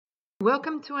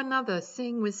Welcome to another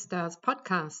Seeing with Stars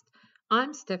podcast.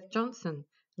 I'm Steph Johnson.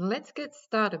 Let's get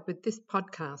started with this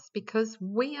podcast because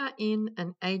we are in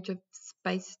an age of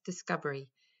space discovery.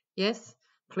 Yes,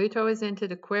 Pluto has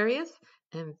entered Aquarius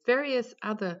and various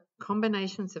other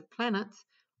combinations of planets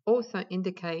also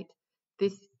indicate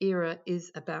this era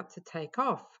is about to take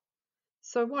off.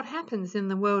 So what happens in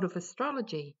the world of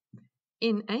astrology?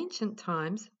 In ancient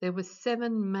times, there were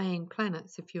 7 main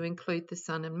planets if you include the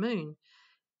sun and moon.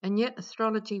 And yet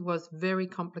astrology was very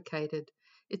complicated.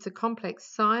 It's a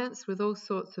complex science with all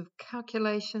sorts of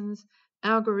calculations,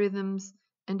 algorithms,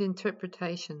 and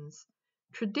interpretations.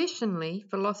 Traditionally,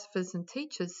 philosophers and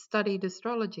teachers studied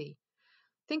astrology.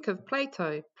 Think of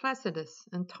Plato, Placidus,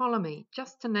 and Ptolemy,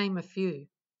 just to name a few.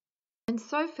 And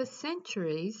so for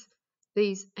centuries,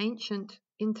 these ancient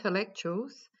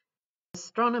intellectuals,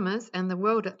 astronomers, and the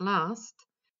world at last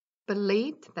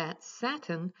believed that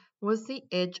Saturn was the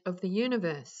edge of the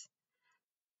universe.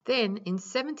 Then in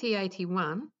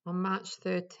 1781, on March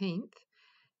 13th,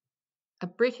 a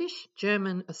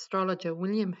British-German astrologer,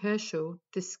 William Herschel,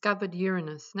 discovered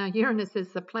Uranus. Now, Uranus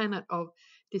is the planet of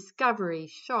discovery,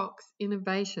 shocks,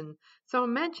 innovation. So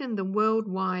imagine the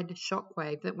worldwide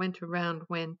shockwave that went around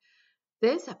when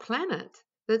there's a planet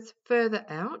that's further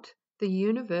out. The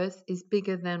universe is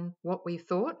bigger than what we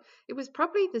thought. It was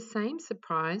probably the same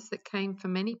surprise that came for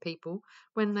many people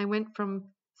when they went from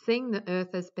seeing the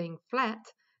Earth as being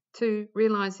flat to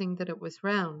realizing that it was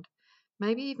round,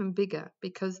 maybe even bigger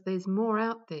because there's more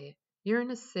out there.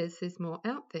 Uranus says there's more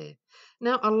out there.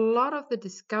 Now, a lot of the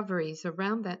discoveries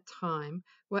around that time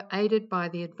were aided by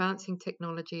the advancing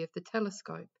technology of the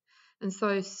telescope. And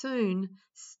so soon,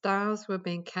 stars were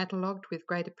being catalogued with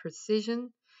greater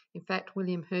precision. In fact,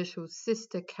 William Herschel's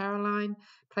sister Caroline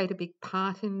played a big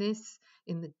part in this,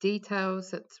 in the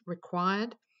details that's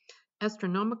required.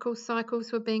 Astronomical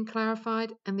cycles were being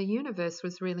clarified, and the universe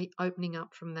was really opening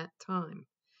up from that time.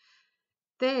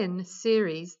 Then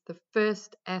Ceres, the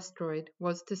first asteroid,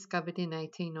 was discovered in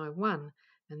 1801,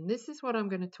 and this is what I'm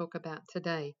going to talk about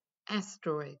today,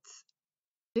 asteroids.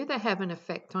 Do they have an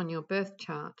effect on your birth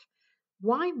chart?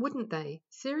 Why wouldn't they?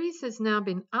 Ceres has now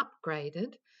been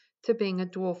upgraded to being a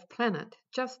dwarf planet,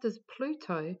 just as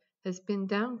Pluto has been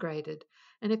downgraded.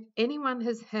 And if anyone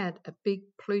has had a big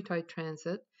Pluto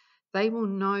transit, they will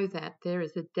know that there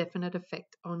is a definite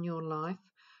effect on your life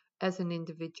as an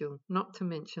individual, not to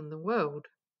mention the world.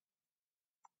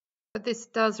 But this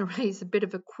does raise a bit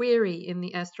of a query in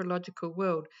the astrological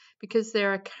world because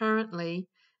there are currently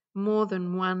more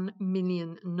than 1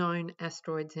 million known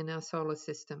asteroids in our solar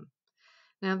system.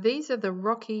 Now, these are the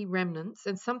rocky remnants,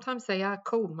 and sometimes they are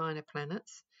called minor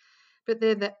planets, but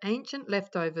they're the ancient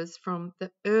leftovers from the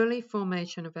early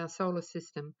formation of our solar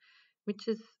system, which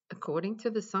is, according to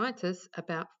the scientists,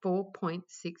 about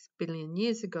 4.6 billion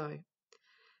years ago.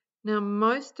 Now,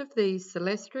 most of these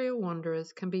celestial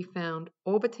wanderers can be found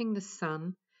orbiting the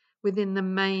Sun within the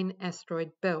main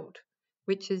asteroid belt,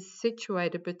 which is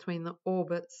situated between the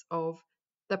orbits of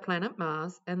the planet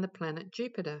Mars and the planet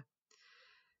Jupiter.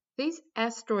 These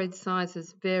asteroid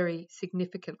sizes vary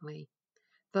significantly.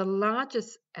 The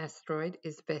largest asteroid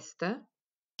is Vesta.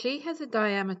 She has a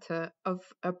diameter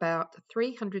of about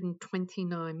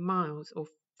 329 miles or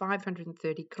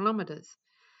 530 kilometers.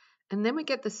 And then we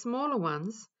get the smaller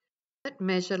ones that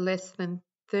measure less than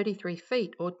 33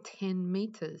 feet or 10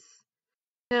 meters.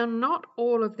 Now, not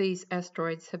all of these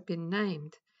asteroids have been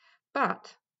named,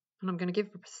 but, and I'm going to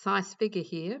give a precise figure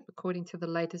here, according to the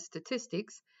latest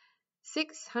statistics,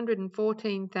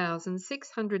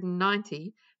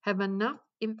 614,690 have enough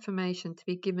information to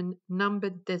be given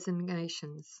numbered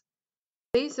designations.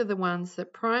 These are the ones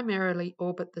that primarily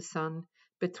orbit the Sun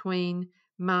between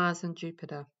Mars and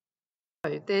Jupiter.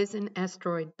 So there's an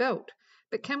asteroid belt,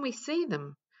 but can we see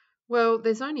them? Well,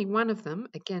 there's only one of them,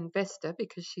 again Vesta,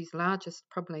 because she's largest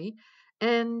probably,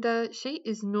 and she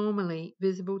is normally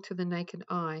visible to the naked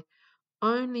eye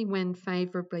only when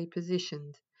favourably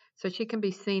positioned. So she can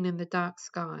be seen in the dark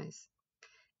skies.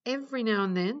 Every now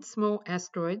and then, small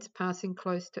asteroids passing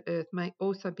close to Earth may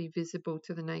also be visible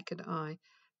to the naked eye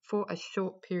for a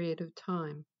short period of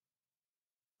time.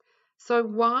 So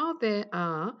while there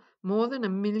are more than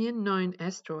 1 million known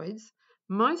asteroids,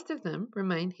 most of them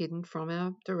remain hidden from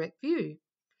our direct view,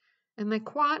 and they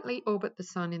quietly orbit the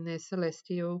Sun in their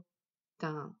celestial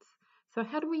dance. So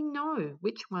how do we know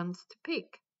which ones to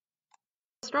pick?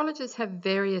 Astrologers have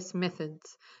various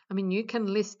methods. I mean, you can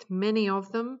list many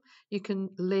of them. You can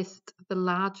list the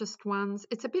largest ones.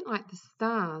 It's a bit like the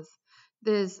stars.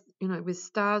 There's, with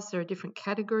stars, there are different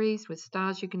categories. With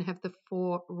stars, you can have the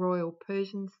 4 royal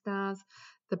Persian stars,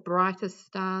 the brightest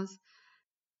stars.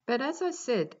 But as I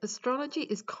said, astrology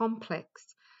is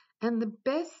complex, and the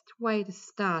best way to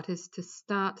start is to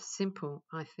start simple,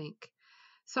 I think.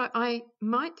 So I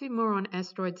might do more on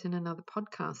asteroids in another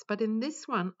podcast, but in this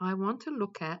one, I want to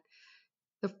look at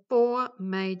the 4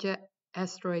 major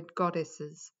asteroid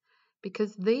goddesses,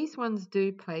 because these ones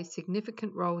do play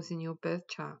significant roles in your birth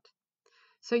chart.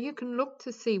 So you can look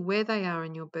to see where they are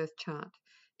in your birth chart.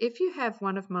 If you have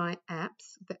one of my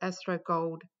apps, the Astro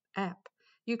Gold app,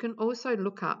 you can also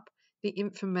look up the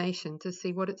information to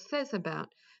see what it says about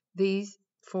these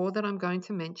 4 that I'm going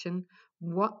to mention,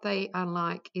 what they are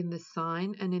like in the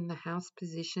sign and in the house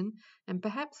position, and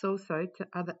perhaps also to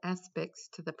other aspects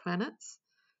to the planets,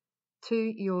 to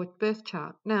your birth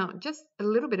chart. Now, just a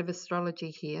little bit of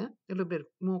astrology here, a little bit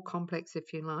more complex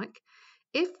if you like.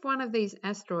 If one of these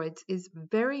asteroids is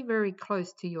very, very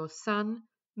close to your sun,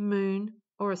 moon,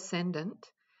 or ascendant,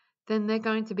 then they're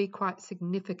going to be quite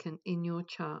significant in your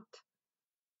chart.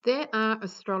 There are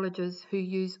astrologers who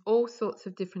use all sorts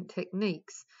of different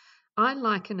techniques. I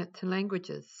liken it to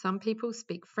languages. Some people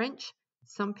speak French,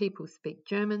 some people speak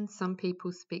German, some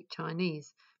people speak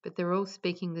Chinese, but they're all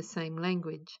speaking the same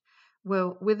language.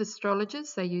 Well, with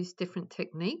astrologers, they use different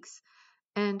techniques,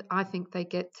 and I think they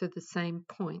get to the same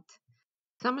point.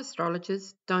 Some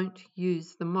astrologers don't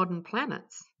use the modern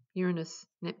planets, Uranus,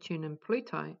 Neptune, and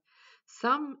Pluto.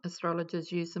 Some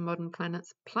astrologers use the modern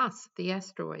planets plus the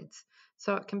asteroids,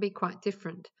 so it can be quite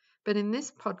different. But in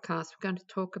this podcast, we're going to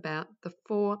talk about the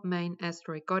 4 main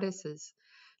asteroid goddesses.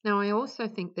 Now, I also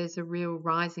think there's a real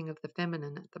rising of the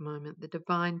feminine at the moment, the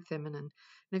divine feminine.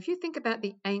 And if you think about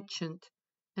the ancient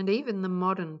and even the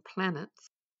modern planets,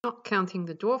 not counting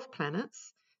the dwarf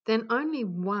planets, then only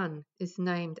one is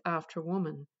named after a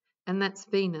woman, and that's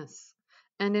Venus.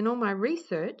 And in all my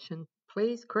research, and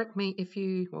please correct me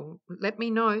let me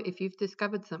know if you've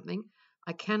discovered something,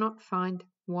 I cannot find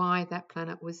why that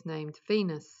planet was named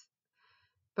Venus.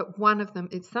 But one of them,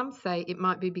 some say it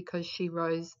might be because she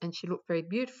rose and she looked very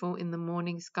beautiful in the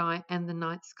morning sky and the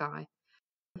night sky.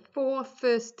 The 4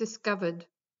 first discovered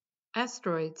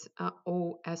asteroids are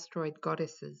all asteroid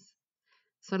goddesses.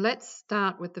 So let's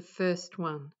start with the first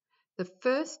one. The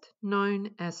first known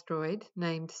asteroid,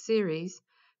 named Ceres,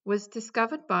 was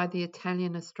discovered by the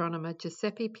Italian astronomer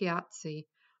Giuseppe Piazzi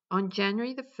on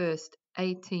January 1st,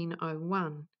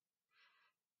 1801.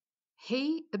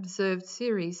 He observed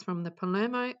Ceres from the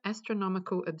Palermo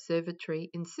Astronomical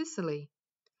Observatory in Sicily.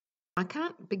 I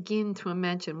can't begin to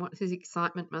imagine what his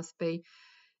excitement must be.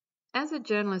 As a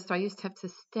journalist, I used to have to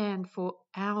stand for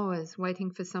hours waiting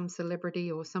for some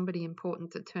celebrity or somebody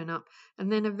important to turn up,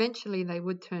 and then eventually they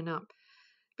would turn up.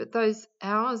 But those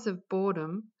hours of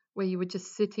boredom where you were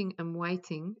just sitting and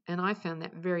waiting, and I found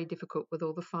that very difficult with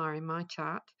all the fire in my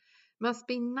chart, must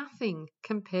be nothing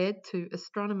compared to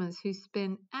astronomers who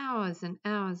spend hours and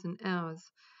hours and hours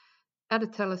at a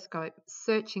telescope,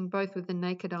 searching both with the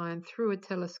naked eye and through a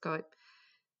telescope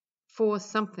for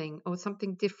something or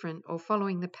something different or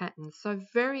following the patterns. So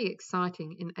very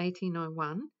exciting in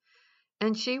 1801.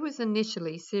 And Ceres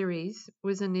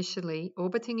was initially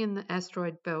orbiting in the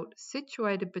asteroid belt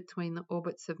situated between the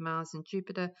orbits of Mars and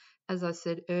Jupiter, as I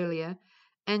said earlier,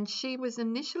 and she was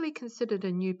initially considered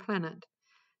a new planet.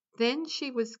 Then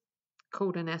she was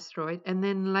called an asteroid, and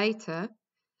then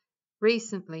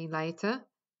recently later,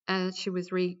 she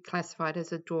was reclassified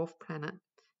as a dwarf planet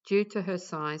due to her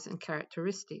size and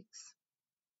characteristics.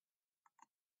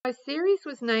 So Ceres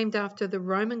was named after the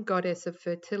Roman goddess of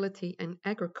fertility and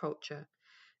agriculture,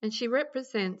 and she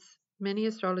represents, many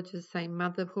astrologers say,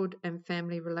 motherhood and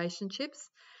family relationships,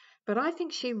 but I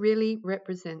think she really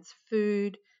represents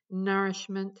food,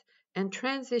 nourishment, and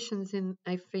transitions in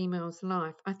a female's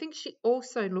life. I think she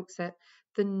also looks at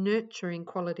the nurturing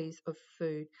qualities of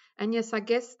food. And yes, I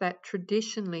guess that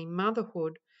traditionally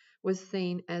motherhood was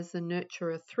seen as the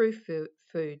nurturer through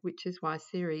food, which is why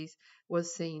Ceres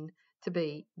was seen to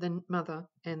be the mother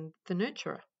and the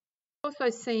nurturer. Also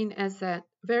seen as that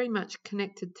very much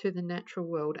connected to the natural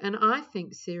world, and I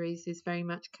think Ceres is very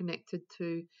much connected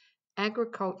to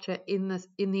agriculture in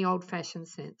the old-fashioned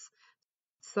sense.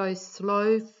 So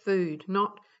slow food,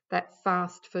 not that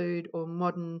fast food or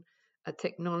modern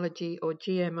technology or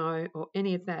GMO or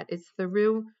any of that. It's the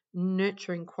real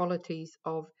nurturing qualities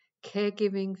of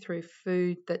caregiving through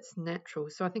food that's natural.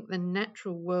 So I think the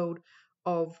natural world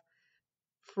of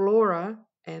flora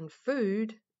and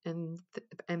food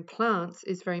and plants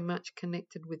is very much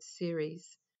connected with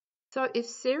Ceres. So if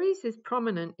Ceres is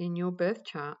prominent in your birth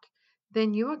chart,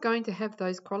 then you are going to have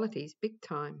those qualities big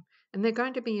time, and they're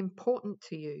going to be important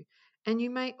to you. And you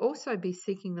may also be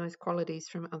seeking those qualities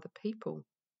from other people.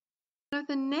 So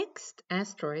the next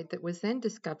asteroid that was then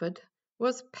discovered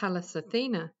was Pallas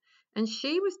Athena, and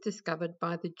she was discovered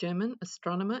by the German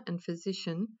astronomer and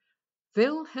physician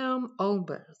Wilhelm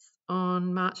Olbers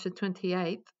on March the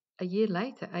 28th, a year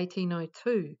later,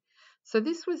 1802. So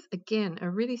this was again a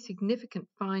really significant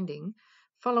finding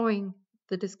following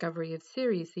the discovery of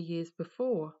Ceres the years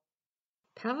before.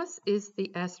 Pallas is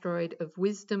the asteroid of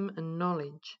wisdom and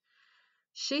knowledge.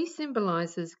 She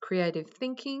symbolizes creative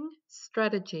thinking,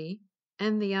 strategy,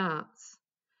 and the arts.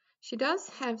 She does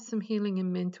have some healing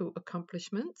and mental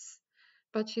accomplishments,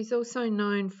 but she's also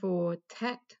known for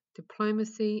tact,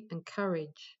 diplomacy, and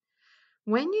courage.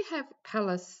 When you have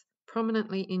Pallas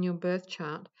prominently in your birth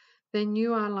chart, then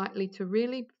you are likely to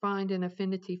really find an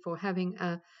affinity for having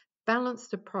a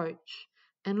balanced approach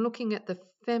and looking at the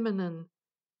feminine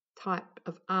type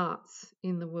of arts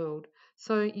in the world.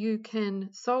 So you can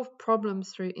solve problems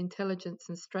through intelligence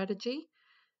and strategy,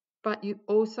 but you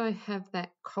also have that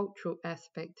cultural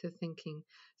aspect to thinking.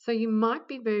 So you might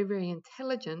be very, very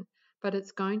intelligent, but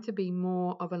it's going to be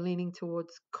more of a leaning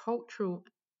towards cultural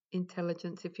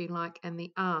intelligence, if you like, and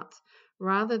the arts,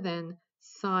 rather than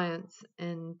science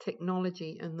and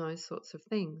technology and those sorts of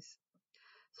things.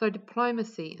 So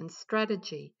diplomacy and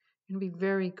strategy, you can be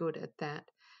very good at that.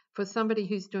 For somebody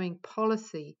who's doing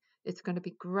policy, it's going to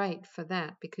be great for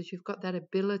that because you've got that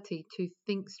ability to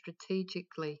think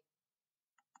strategically.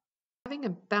 Having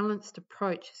a balanced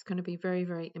approach is going to be very,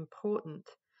 very important.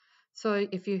 So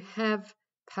if you have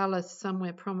Pallas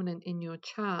somewhere prominent in your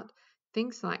chart,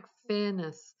 things like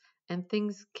fairness and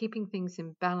keeping things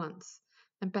in balance,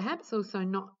 and perhaps also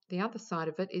not the other side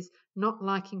of it is not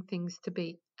liking things to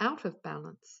be out of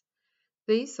balance.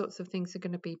 These sorts of things are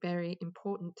going to be very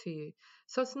important to you.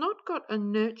 So it's not got a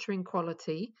nurturing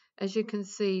quality, as you can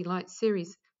see, like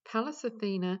Ceres. Pallas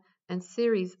Athena and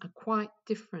Ceres are quite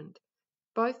different.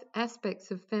 Both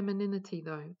aspects of femininity,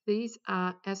 though. These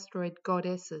are asteroid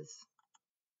goddesses.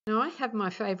 Now, I have my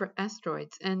favourite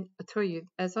asteroids, and I tell you,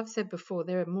 as I've said before,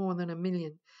 there are more than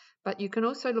 1,000,000. But you can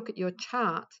also look at your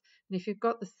chart, and if you've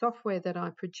got the software that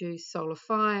I produce,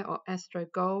 Solarfire or Astro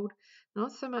Gold,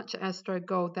 not so much Astro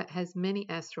Gold that has many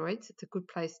asteroids, it's a good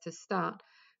place to start.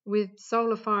 With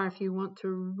Solarfire, if you want to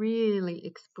really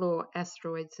explore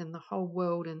asteroids and the whole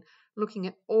world and looking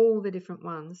at all the different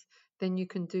ones, then you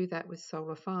can do that with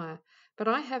Solarfire. But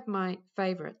I have my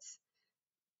favourites.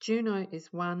 Juno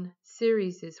is one,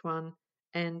 Ceres is one,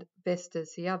 and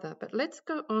Vesta's the other. But let's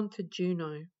go on to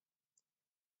Juno.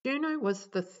 Juno was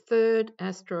the third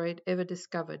asteroid ever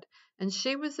discovered, and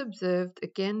she was observed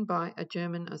again by a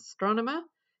German astronomer,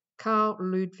 Carl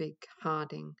Ludwig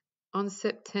Harding, on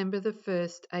September the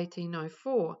 1st,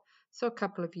 1804, so a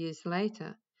couple of years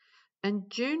later.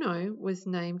 And Juno was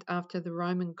named after the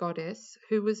Roman goddess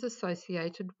who was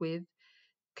associated with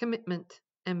commitment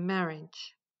and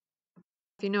marriage.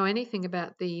 If you know anything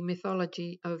about the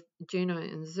mythology of Juno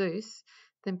and Zeus,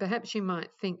 then perhaps you might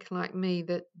think, like me,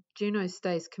 that Juno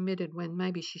stays committed when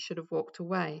maybe she should have walked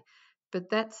away.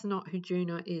 But that's not who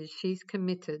Juno is. She's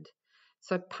committed.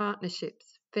 So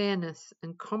partnerships, fairness,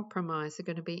 and compromise are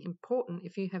going to be important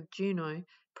if you have Juno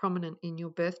prominent in your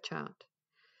birth chart.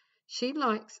 She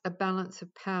likes a balance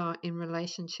of power in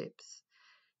relationships.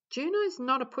 Juno's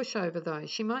not a pushover, though.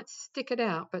 She might stick it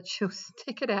out, but she'll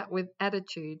stick it out with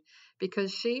attitude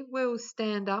because she will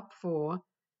stand up for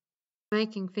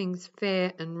making things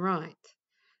fair and right.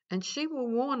 And she will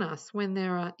warn us when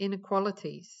there are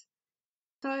inequalities.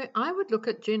 So I would look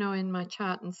at Juno in my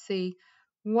chart and see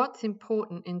what's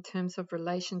important in terms of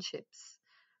relationships.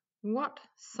 What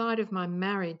side of my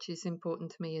marriage is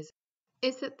important to me?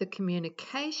 Is it the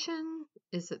communication?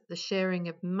 Is it the sharing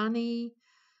of money?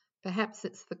 Perhaps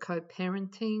it's the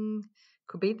co-parenting,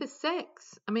 could be the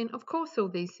sex. I mean, of course, all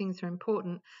these things are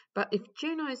important, but if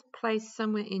Juno's placed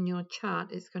somewhere in your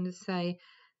chart, it's going to say,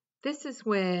 this is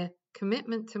where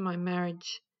commitment to my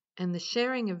marriage and the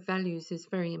sharing of values is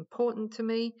very important to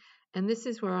me, and this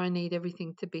is where I need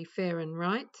everything to be fair and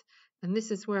right, and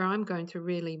this is where I'm going to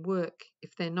really work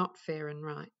if they're not fair and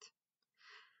right.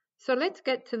 So let's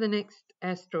get to the next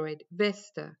asteroid,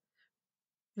 Vesta.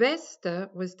 Vesta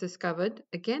was discovered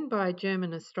again by a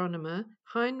German astronomer,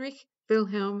 Heinrich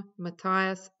Wilhelm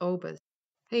Matthias Olbers.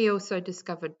 He also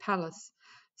discovered Pallas.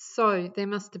 So there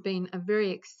must have been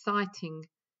very exciting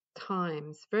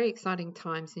times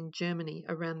in Germany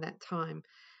around that time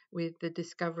with the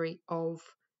discovery of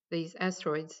these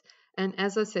asteroids. And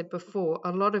as I said before,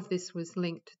 a lot of this was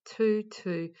linked to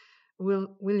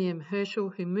William Herschel,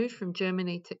 who moved from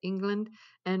Germany to England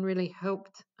and really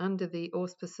helped under the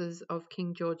auspices of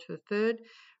King George III,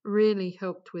 really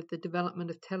helped with the development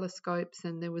of telescopes,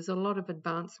 and there was a lot of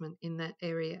advancement in that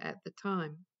area at the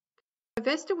time.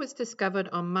 Vesta was discovered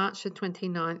on March the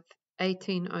 29th,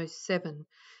 1807,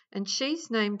 and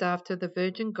she's named after the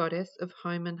virgin goddess of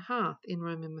home and hearth in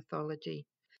Roman mythology.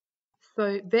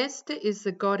 So Vesta is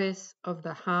the goddess of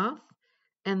the hearth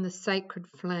and the sacred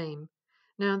flame.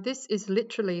 Now, this is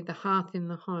literally the hearth in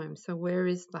the home. So where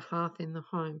is the hearth in the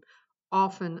home?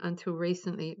 Often, until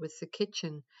recently, it was the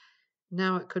kitchen.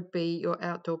 Now it could be your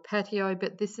outdoor patio,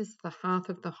 but this is the hearth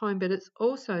of the home, but it's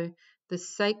also the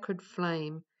sacred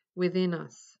flame within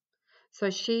us. So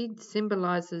she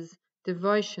symbolizes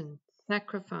devotion,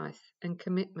 sacrifice, and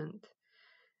commitment.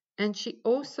 And she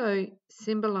also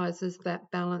symbolizes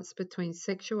that balance between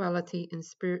sexuality and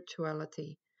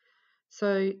spirituality.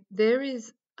 So there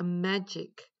is a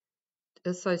magic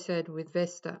associated with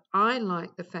Vesta. I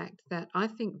like the fact that I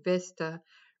think Vesta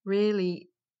really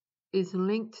is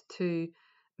linked to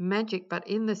magic, but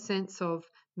in the sense of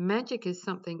magic is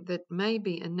something that may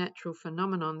be a natural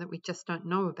phenomenon that we just don't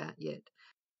know about yet.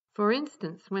 For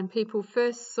instance, when people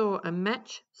first saw a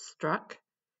match struck,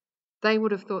 they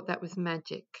would have thought that was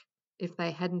magic if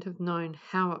they hadn't have known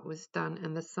how it was done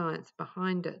and the science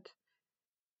behind it.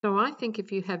 So I think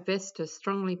if you have Vesta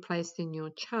strongly placed in your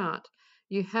chart,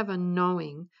 you have a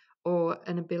knowing or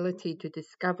an ability to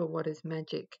discover what is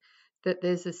magic, that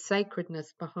there's a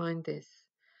sacredness behind this.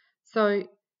 So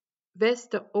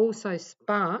Vesta also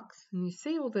sparks, and you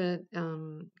see all the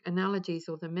analogies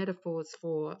or the metaphors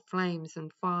for flames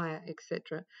and fire,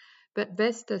 etc. But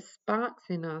Vesta sparks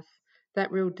in us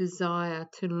that real desire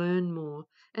to learn more,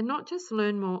 and not just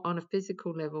learn more on a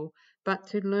physical level, but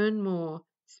to learn more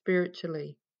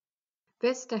spiritually.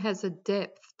 Vesta has a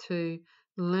depth to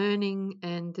learning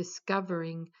and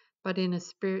discovering, but in a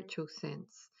spiritual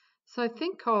sense. So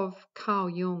think of Carl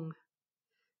Jung.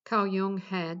 Carl Jung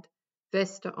had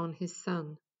Vesta on his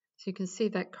sun. So you can see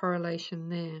that correlation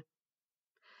there.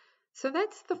 So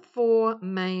that's the 4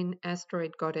 main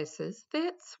asteroid goddesses.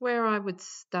 That's where I would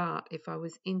start if I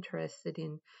was interested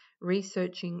in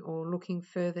researching or looking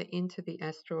further into the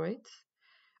asteroids.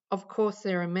 Of course,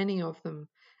 there are many of them,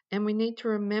 and we need to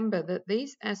remember that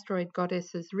these asteroid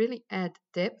goddesses really add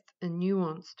depth and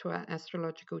nuance to our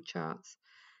astrological charts,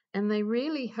 and they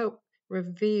really help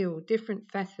reveal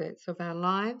different facets of our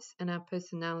lives and our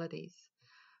personalities.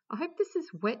 I hope this has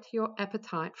whet your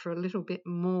appetite for a little bit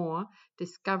more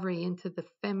discovery into the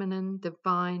feminine,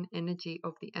 divine energy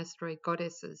of the asteroid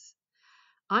goddesses.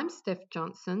 I'm Steph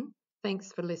Johnson.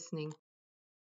 Thanks for listening.